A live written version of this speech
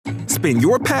spin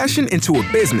your passion into a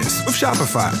business with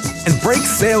Shopify and break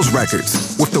sales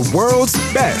records with the world's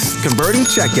best converting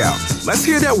checkout. Let's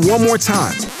hear that one more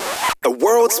time. The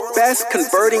world's best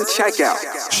converting checkout.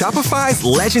 Shopify's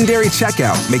legendary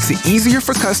checkout makes it easier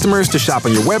for customers to shop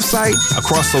on your website,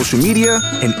 across social media,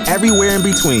 and everywhere in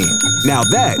between. Now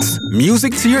that's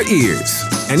music to your ears.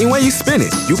 Any way you spin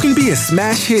it, you can be a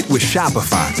smash hit with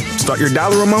Shopify. Start your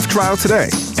 $1 a month trial today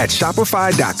at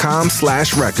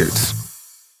shopify.com/records.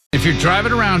 If you're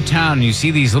driving around town and you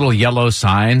see these little yellow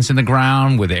signs in the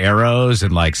ground with arrows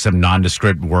and like some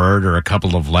nondescript word or a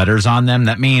couple of letters on them,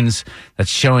 that means that's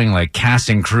showing like cast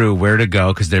and crew where to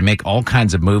go because they make all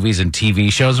kinds of movies and TV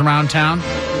shows around town.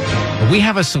 We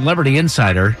have a celebrity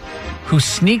insider who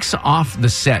sneaks off the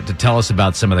set to tell us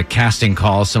about some of the casting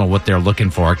calls, some of what they're looking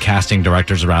for, casting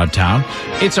directors around town.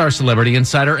 It's our celebrity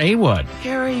insider, A. Wood.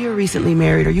 Kara, you're recently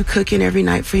married. Are you cooking every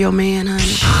night for your man,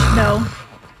 honey? No.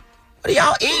 What do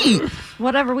y'all eat?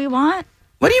 Whatever we want.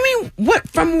 What do you mean? What?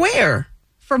 From where?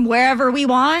 From wherever we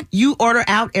want. You order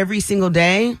out every single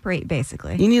day?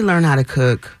 Basically. You need to learn how to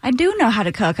cook. I do know how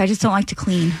to cook. I just don't like to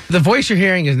clean. The voice you're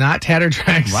hearing is not Tatter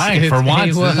Tracks. Right, for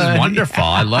once, this is wonderful.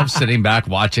 I love sitting back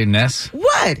watching this.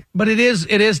 What? But it is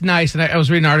nice. And I was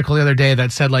reading an article the other day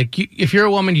that said, like, if you're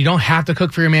a woman, you don't have to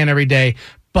cook for your man every day.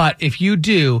 But if you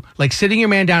do, like sitting your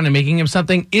man down and making him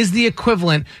something is the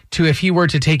equivalent to if he were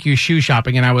to take you shoe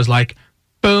shopping. And I was like,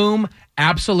 boom,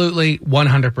 absolutely,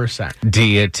 100%. Do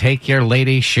you take your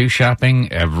lady shoe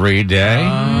shopping every day?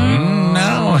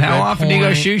 No. How often do you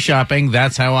go shoe shopping?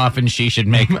 That's how often she should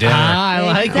make dinner. I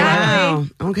like that. Wow.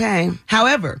 Okay.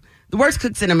 However, The Worst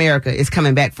Cooks in America is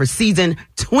coming back for season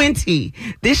 20.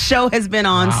 This show has been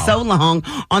on so long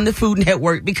on the Food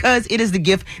Network because it is the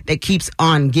gift that keeps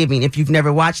on giving. If you've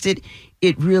never watched it,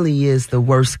 it really is the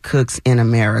worst cooks in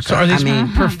America. So are these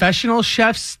professional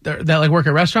chefs that like work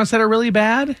at restaurants that are really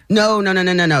bad? No.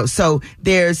 So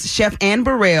there's Chef Anne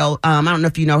Burrell. I don't know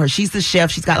if you know her. She's the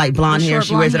chef. She's got like blonde hair.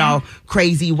 She wears it all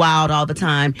crazy, wild all the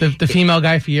time. The female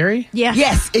Guy Fieri? Yeah.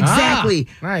 Yes, exactly.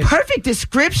 Nice. Perfect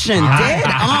description. Dead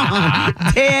on.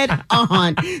 Dead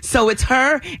on. So it's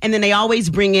her, and then they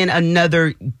always bring in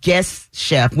another guest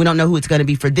chef. We don't know who it's going to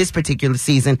be for this particular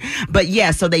season. But yeah,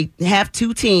 so they have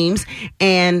two teams.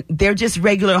 And they're just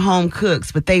regular home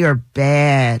cooks, but they are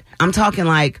bad. I'm talking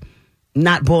like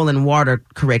not boiling water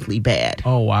correctly bad.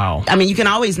 Oh, wow. I mean, you can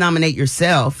always nominate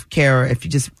yourself, Kara, if you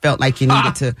just felt like you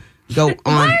needed to go on.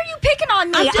 Why are you picking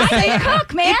on me? I can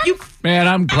cook, man. Man,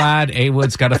 I'm glad A.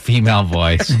 Wood's got a female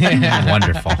voice.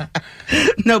 Wonderful.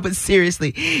 No, but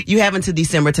seriously, you have until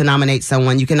December to nominate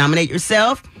someone. You can nominate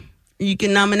yourself. You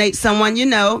can nominate someone you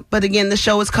know. But again, the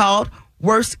show is called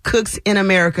Worst Cooks in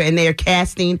America, and they are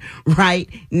casting right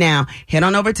now. Head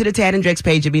on over to the Tad and Drex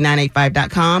page at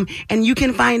B985.com, and you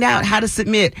can find out how to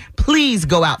submit. Please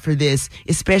go out for this,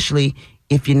 especially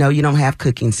if you know you don't have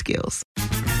cooking skills.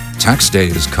 Tax day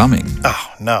is coming.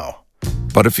 Oh, no.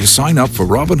 But if you sign up for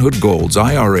Robinhood Gold's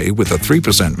IRA with a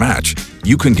 3% match,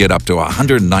 you can get up to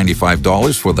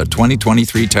 $195 for the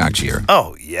 2023 tax year.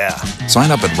 Oh, yeah. Sign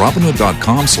up at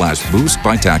Robinhood.com/boost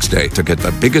by tax day to get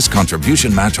the biggest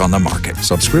contribution match on the market.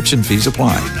 Subscription fees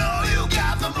apply.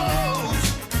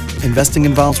 Investing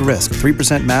involves risk.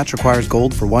 3% match requires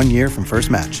gold for 1 year from first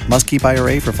match. Must keep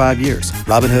IRA for 5 years.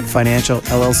 Robinhood Financial,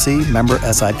 LLC, member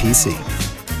SIPC.